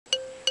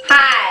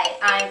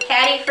I'm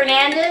Patty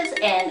Fernandez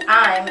and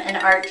I'm an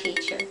art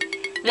teacher.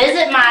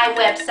 Visit my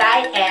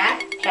website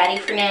at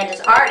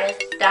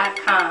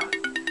pattyfernandezartist.com.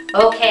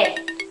 Okay,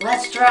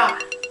 let's draw.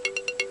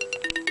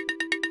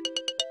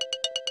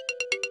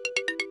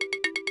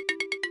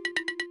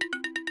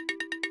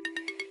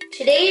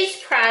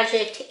 Today's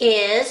project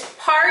is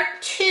part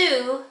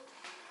 2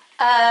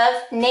 of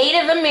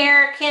Native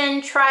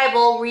American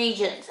tribal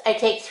regions. I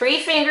take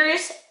 3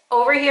 fingers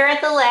over here at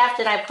the left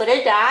and I put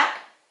a dot.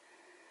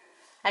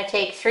 I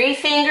take 3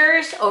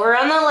 fingers over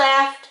on the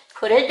left,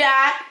 put a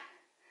dot.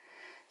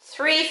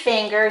 3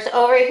 fingers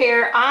over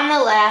here on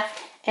the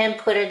left and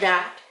put a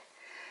dot.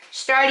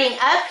 Starting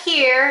up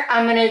here,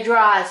 I'm going to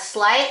draw a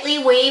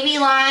slightly wavy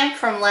line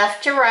from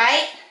left to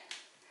right.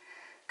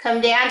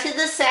 Come down to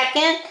the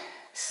second,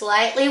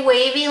 slightly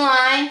wavy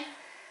line,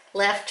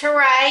 left to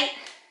right.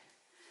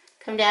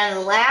 Come down to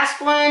the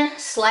last one,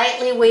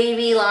 slightly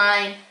wavy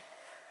line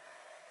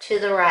to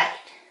the right.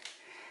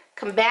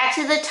 Come back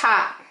to the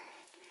top.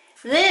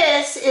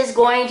 This is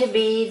going to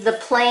be the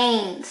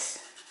plains.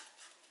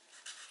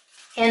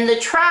 And the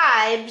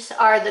tribes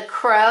are the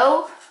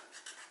Crow,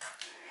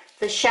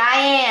 the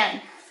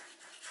Cheyenne,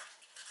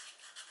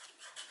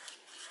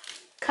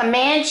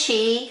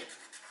 Comanche,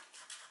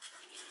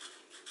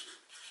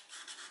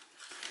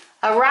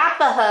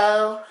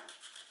 Arapaho,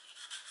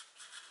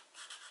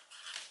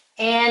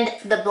 and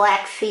the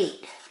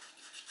Blackfeet.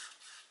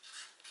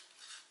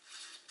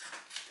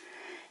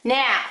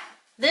 Now,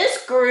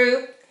 this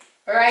group,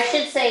 or I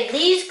should say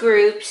these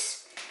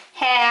groups,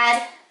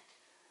 had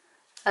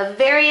a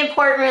very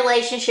important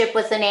relationship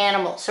with an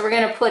animal. So we're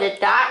going to put a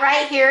dot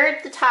right here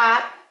at the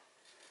top,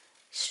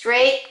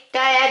 straight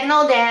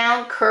diagonal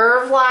down,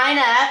 curve line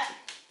up,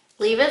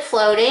 leave it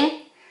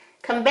floating,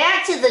 come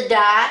back to the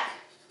dot,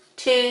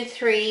 2,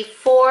 3,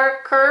 4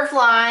 curved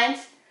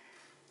lines,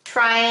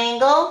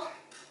 triangle,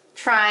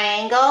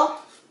 triangle,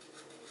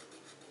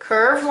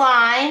 curved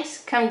lines,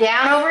 come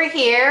down over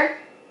here.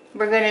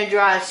 We're going to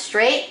draw a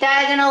straight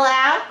diagonal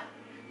out,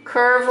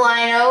 curved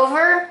line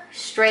over,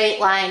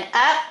 straight line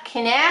up,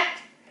 connect,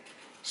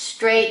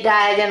 straight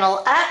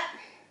diagonal up,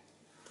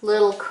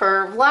 little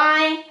curved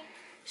line,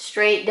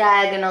 straight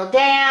diagonal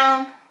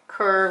down,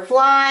 curved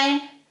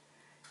line,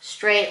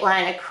 straight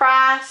line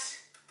across,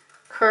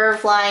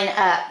 curved line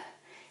up.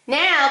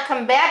 Now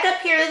come back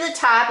up here to the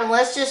top and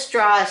let's just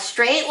draw a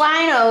straight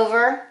line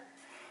over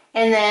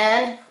and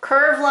then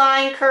curved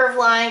line, curved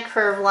line,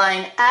 curved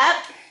line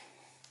up,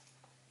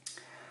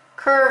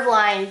 curved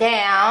line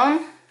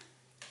down,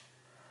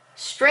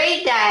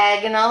 straight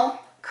diagonal,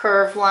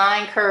 curved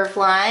line,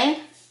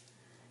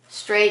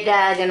 straight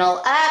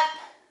diagonal up,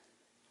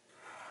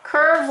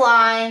 curved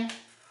line,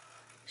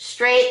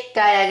 straight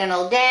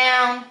diagonal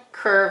down,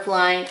 curved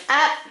line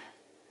up,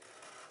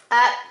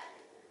 up.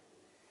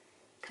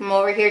 Come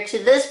over here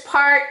to this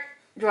part,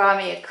 draw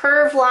me a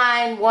curved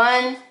line,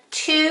 1,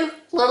 2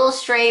 little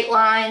straight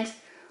lines,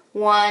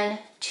 1,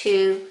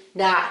 2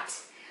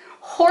 dots.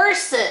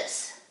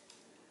 Horses,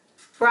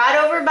 brought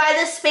over by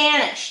the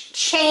Spanish,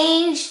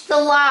 changed the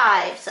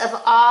lives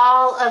of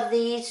all of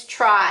these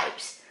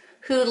tribes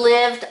who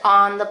lived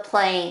on the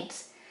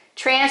plains.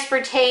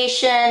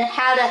 Transportation,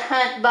 how to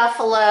hunt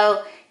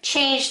buffalo,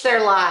 changed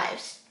their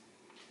lives.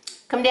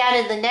 Come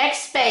down to the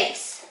next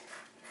space.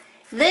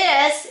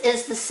 This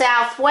is the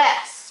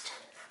Southwest.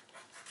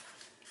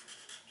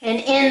 And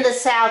in the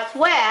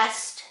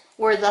Southwest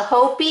were the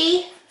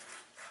Hopi,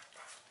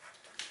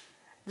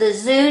 the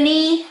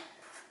Zuni,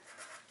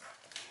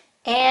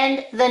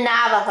 and the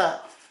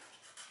Navajo.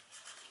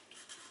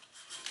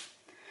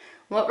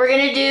 What we're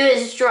going to do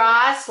is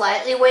draw a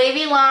slightly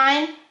wavy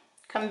line,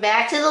 come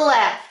back to the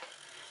left,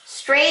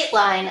 straight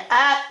line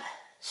up,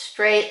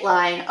 straight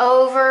line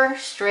over,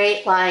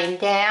 straight line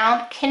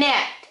down,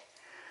 connect.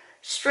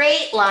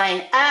 Straight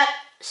line up,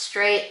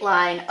 straight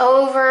line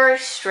over,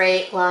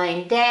 straight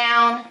line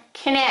down,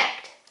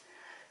 connect.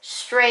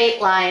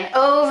 Straight line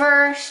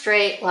over,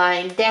 straight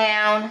line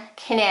down,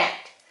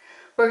 connect.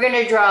 We're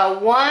going to draw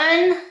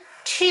 1,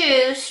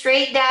 2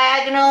 straight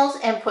diagonals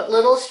and put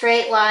little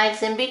straight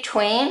lines in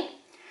between.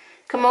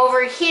 Come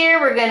over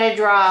here, we're going to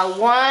draw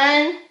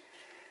 1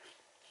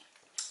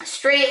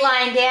 straight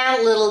line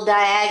down, little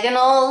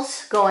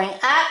diagonals going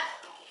up,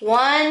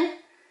 1,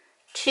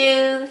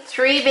 2,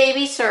 3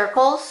 baby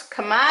circles,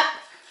 come up,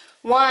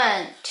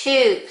 1,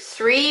 2,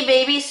 3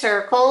 baby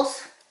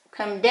circles,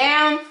 come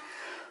down,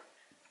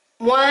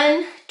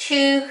 1,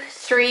 2,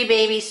 3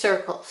 baby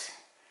circles.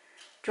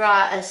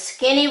 Draw a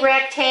skinny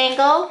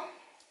rectangle,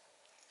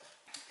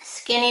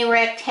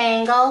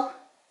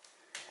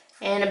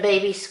 and a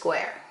baby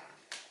square.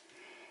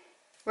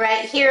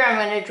 Right here I'm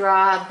going to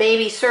draw a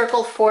baby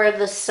circle for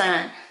the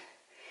sun.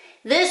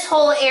 This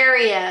whole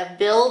area of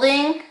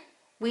building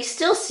we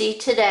still see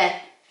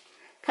today.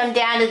 Come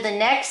down to the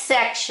next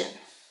section.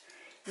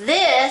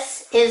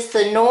 This is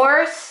the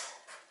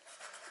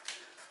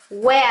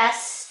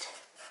northwest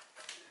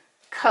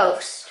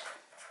coast.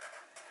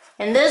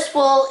 And this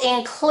will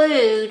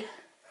include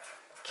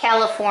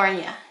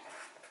California.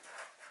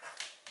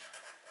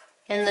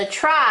 And the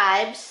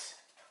tribes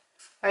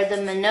are the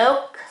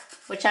Minook,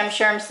 which I'm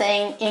sure I'm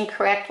saying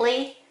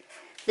incorrectly,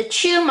 the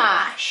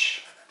Chumash,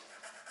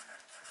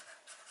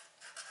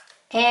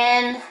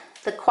 and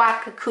the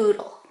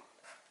Quackacoodle.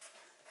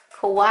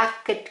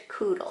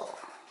 Quackacoodle.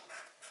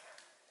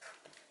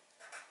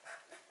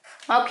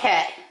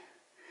 Okay,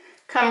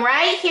 come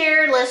right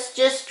here, let's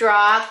just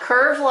draw a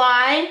curved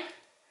line,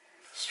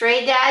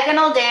 straight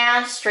diagonal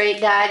down, straight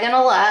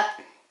diagonal up,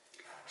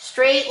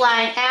 straight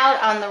line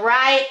out on the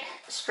right,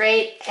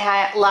 straight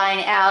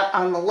line out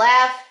on the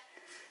left,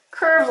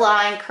 curved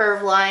line,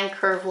 curved line,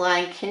 curved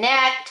line,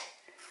 connect,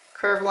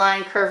 curved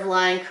line, curved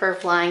line,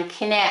 curved line,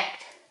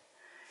 connect.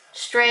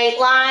 Straight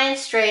line,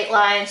 straight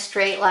line,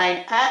 straight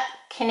line up,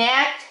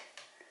 connect,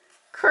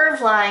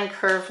 curved line,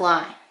 curved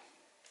line.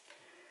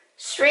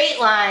 Straight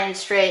line,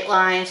 straight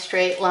line,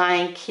 straight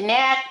line,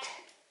 connect,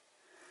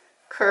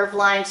 curved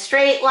line,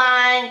 straight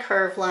line,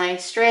 curved line,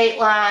 straight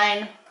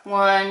line,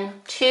 1,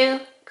 2,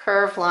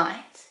 curved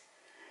lines.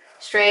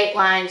 Straight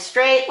line,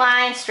 straight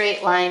line,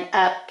 straight line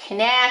up,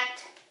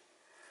 connect,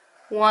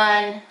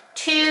 1,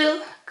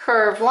 2,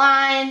 curved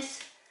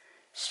lines,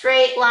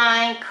 straight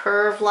line,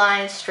 curved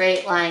line,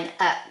 straight line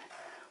up.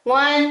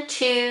 1,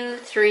 2,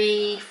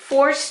 3,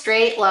 4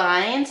 straight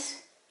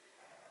lines,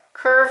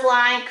 curved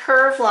line,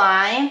 curved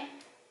line,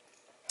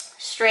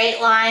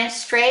 straight line,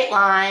 straight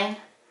line,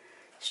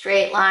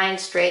 straight line,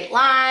 straight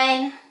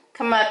line.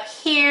 Come up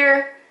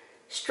here,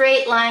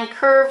 straight line,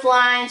 curved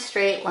line,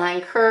 straight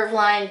line, curved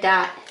line,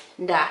 dot,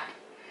 dot.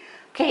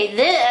 Okay,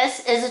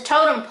 this is a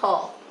totem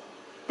pole.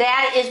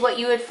 That is what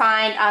you would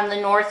find on the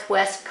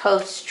Northwest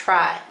Coast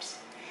tribes.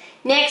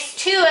 Next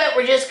to it,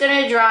 we're just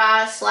going to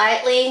draw a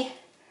slightly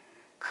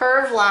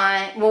curved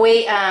line,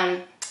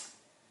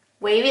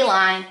 wavy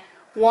line.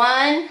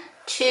 1,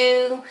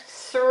 2,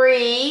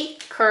 3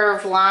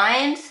 curved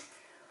lines.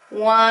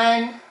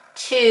 1,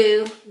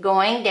 2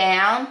 going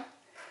down.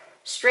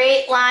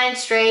 Straight line,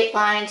 straight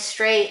line,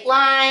 straight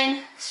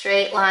line.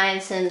 Straight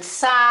lines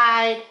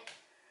inside.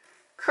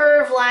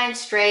 Curved line,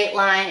 straight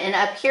line, and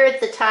up here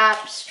at the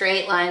top,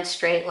 straight line,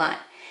 straight line.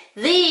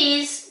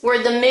 These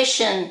were the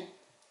missions,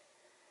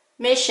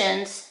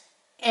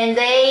 and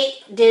they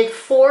did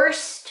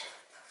forced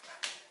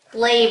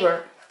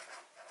labor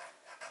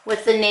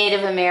with the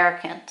Native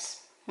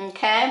Americans.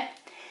 Okay?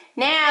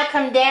 Now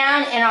come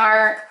down, in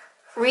our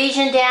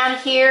region down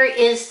here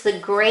is the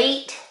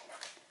Great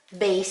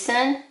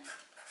Basin.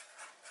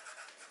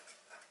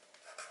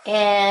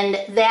 And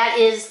that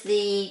is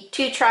the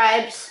two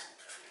tribes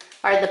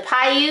are the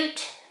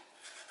Paiute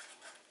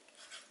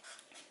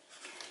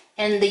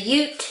and the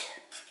Ute.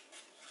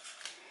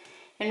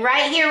 And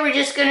right here we're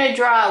just going to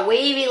draw a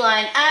wavy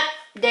line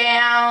up,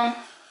 down,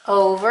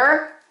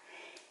 over,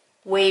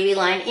 wavy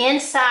line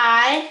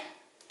inside.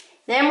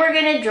 Then we're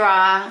going to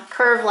draw a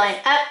curved line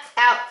up,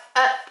 out,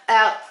 up,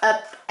 out,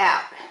 up,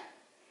 out.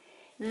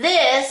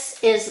 This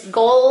is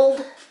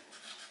gold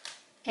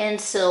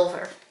and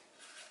silver.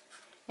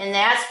 And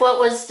that's what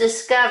was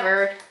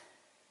discovered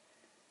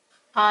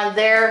on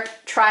their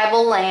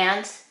tribal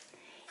lands.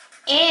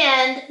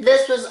 And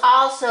this was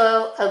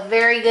also a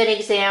very good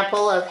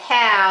example of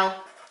how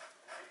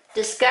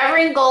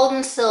discovering gold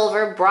and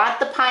silver brought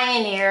the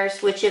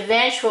pioneers, which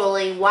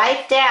eventually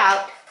wiped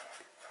out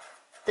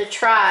the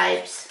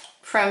tribes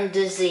from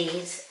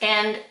disease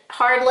and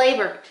hard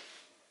labor.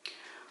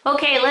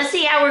 Okay, let's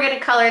see how we're going to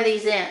color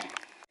these in.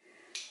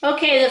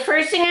 Okay, the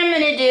first thing I'm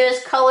going to do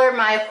is color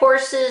my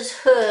horse's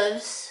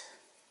hooves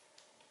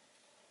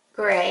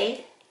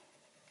gray.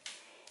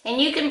 And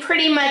you can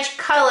pretty much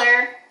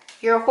color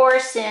your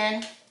horse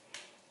in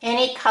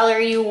any color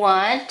you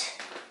want.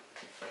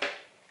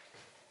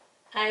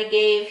 I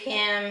gave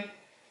him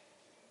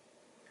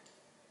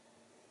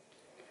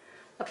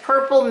a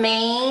purple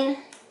mane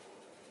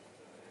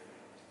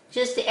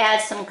just to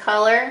add some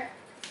color.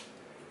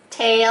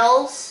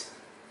 Tails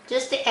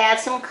just to add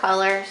some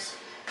colors.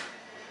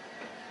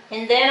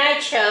 And then I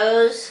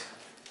chose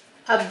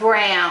a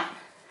brown.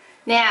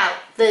 Now,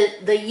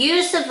 the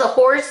use of the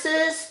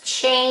horses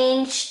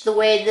changed the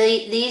way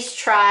these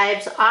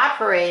tribes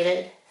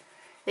operated.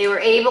 They were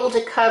able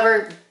to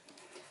cover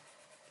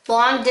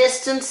long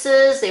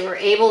distances. They were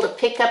able to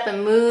pick up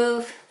and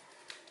move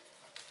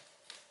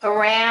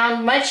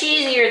around much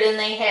easier than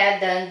they had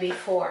done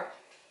before.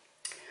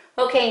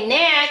 Okay,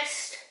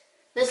 next,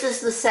 this is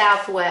the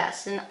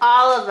Southwest, and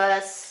all of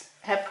us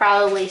have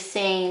probably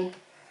seen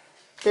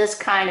this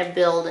kind of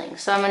building.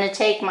 So I'm going to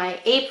take my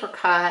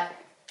apricot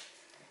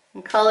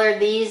and color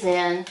these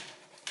in.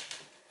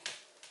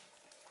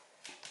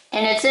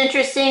 And it's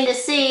interesting to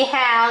see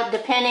how,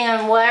 depending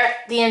on where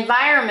the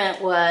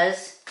environment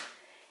was,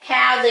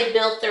 how they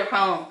built their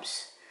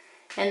homes.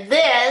 And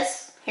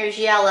this, here's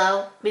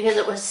yellow, because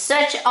it was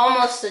such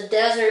almost a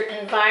desert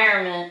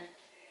environment,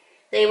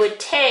 they would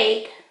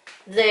take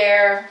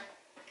their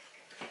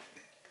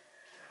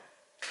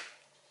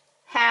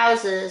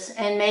houses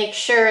and make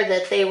sure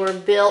that they were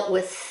built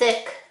with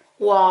thick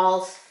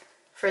walls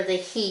for the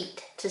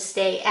heat to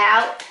stay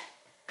out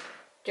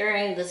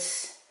during the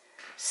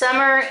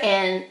summer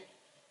and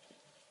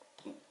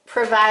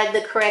provide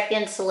the correct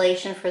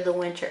insulation for the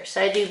winter. So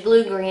I do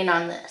blue-green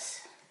on this.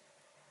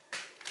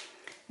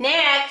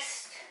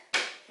 Next,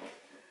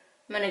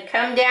 I'm going to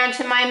come down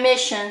to my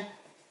mission.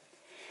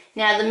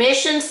 Now the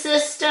mission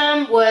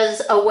system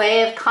was a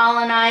way of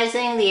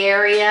colonizing the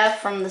area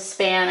from the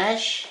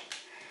Spanish,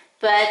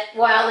 but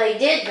while they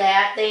did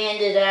that, they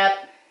ended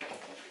up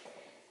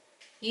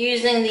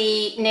using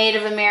the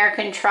Native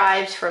American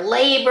tribes for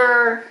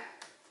labor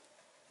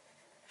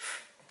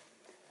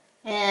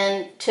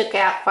and took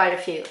out quite a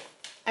few.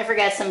 I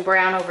forgot some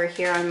brown over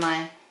here on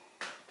my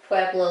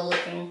Pueblo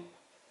looking.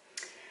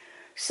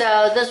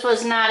 So this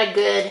was not a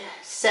good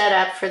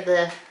setup for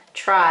the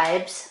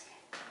tribes.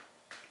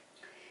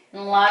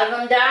 And a lot of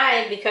them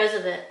died because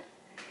of it.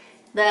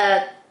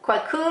 The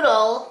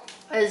Quacoodle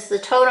is the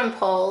totem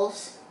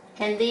poles,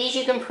 and these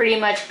you can pretty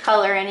much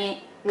color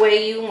any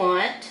way you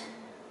want.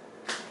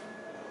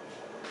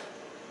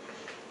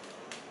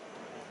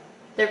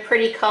 They're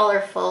pretty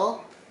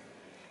colorful.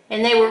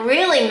 And they were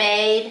really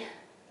made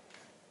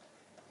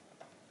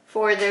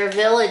for their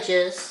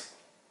villages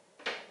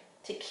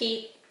to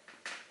keep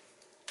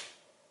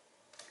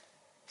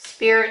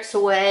spirits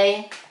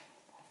away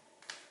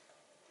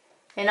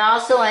and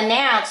also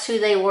announce who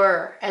they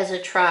were as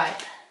a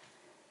tribe.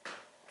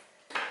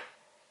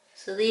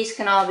 So these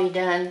can all be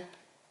done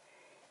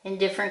in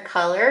different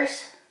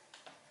colors.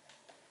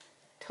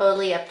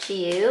 Totally up to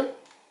you.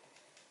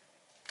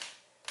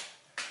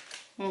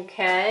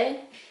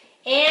 Okay.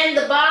 And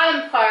the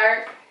bottom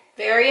part,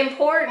 very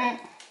important.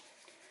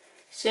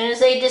 As soon as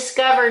they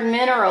discovered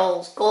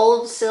minerals,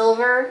 gold,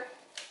 silver,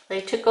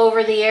 they took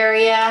over the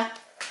area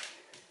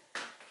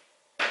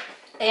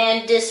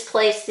and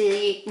displaced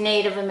the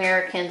Native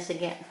Americans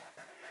again.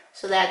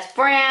 So that's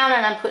brown,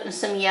 and I'm putting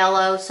some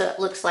yellow so it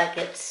looks like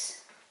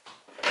it's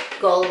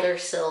gold or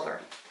silver.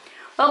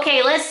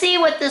 Okay, let's see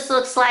what this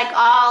looks like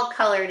all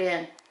colored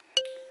in.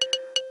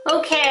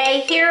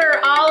 Okay, here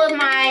are all of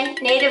my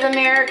Native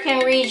American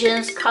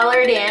regions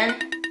colored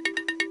in.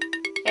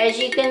 As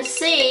you can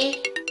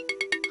see,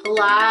 a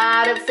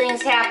lot of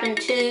things happened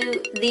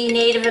to the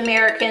Native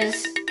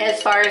Americans as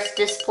far as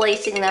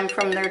displacing them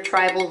from their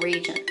tribal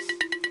regions.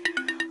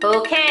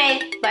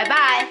 Okay,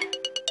 bye-bye.